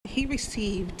He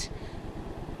received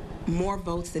more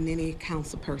votes than any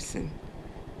council person,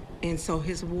 and so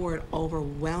his ward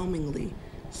overwhelmingly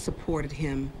supported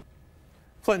him.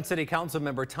 Flint City Council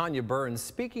member Tanya Burns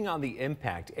speaking on the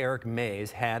impact Eric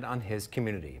Mays had on his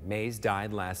community. Mays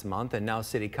died last month, and now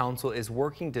City Council is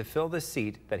working to fill the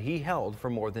seat that he held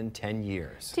for more than 10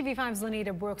 years. TV5's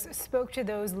Lenita Brooks spoke to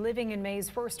those living in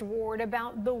Mays' first ward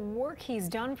about the work he's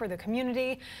done for the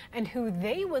community and who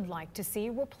they would like to see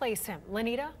replace him.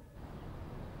 Lenita?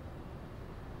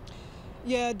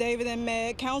 Yeah, David and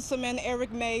Meg, Councilman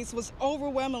Eric Mays was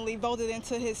overwhelmingly voted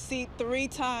into his seat 3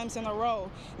 times in a row.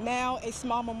 Now a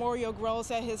small memorial grows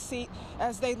at his seat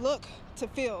as they look to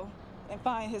fill and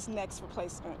find his next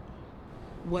replacement.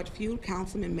 What fueled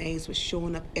Councilman Mays was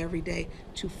showing up every day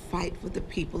to fight for the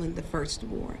people in the first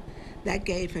ward. That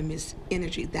gave him his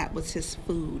energy. That was his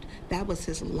food. That was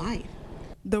his life.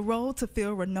 The road to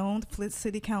fill renowned Flint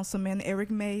City Councilman Eric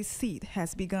Mays' seat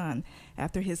has begun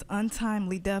after his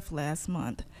untimely death last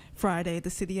month. Friday,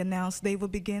 the city announced they will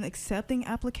begin accepting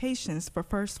applications for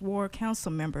first ward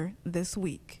council member this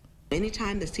week.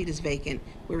 Anytime the seat is vacant,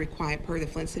 we're required per the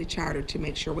Flint City Charter to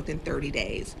make sure within 30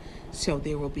 days. So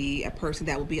there will be a person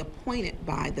that will be appointed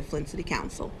by the Flint City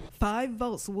Council. 5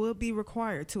 votes will be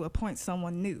required to appoint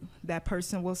someone new. That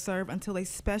person will serve until a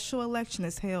special election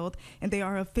is held and they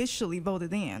are officially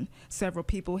voted in. Several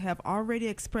people have already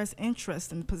expressed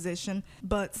interest in the position,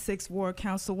 but 6th Ward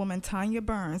Councilwoman Tanya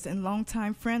Burns, and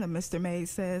longtime friend of Mr.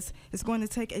 Mays, says it's going to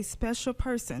take a special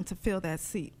person to fill that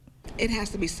seat. It has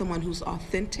to be someone who's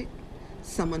authentic,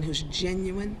 someone who's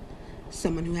genuine,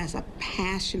 someone who has a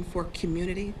passion for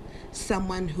community,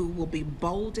 someone who will be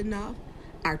bold enough,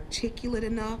 articulate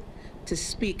enough to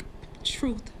speak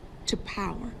truth to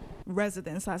power.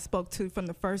 Residents I spoke to from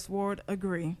the first ward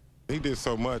agree. He did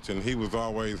so much, and he was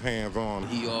always hands-on.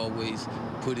 He always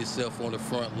put himself on the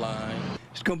front line.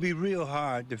 It's going to be real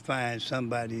hard to find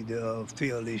somebody to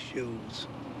fill his shoes,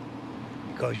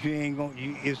 because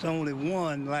it's only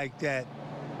one like that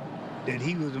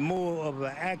he was more of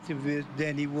an activist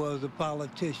than he was a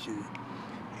politician.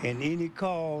 And any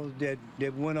cause that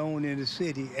went on in the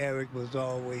city, Eric was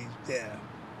always there.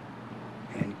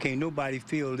 And can't nobody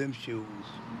fill them shoes.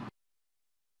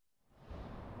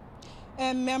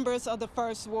 And members of the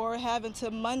First Ward have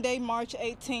until Monday, March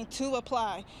 18th to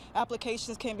apply.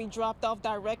 Applications can be dropped off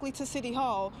directly to City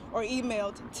Hall or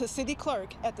emailed to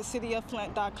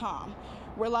cityclerk@thecityofflint.com.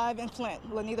 We're live in Flint.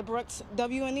 Lenita Brooks,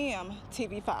 WNEM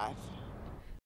TV5.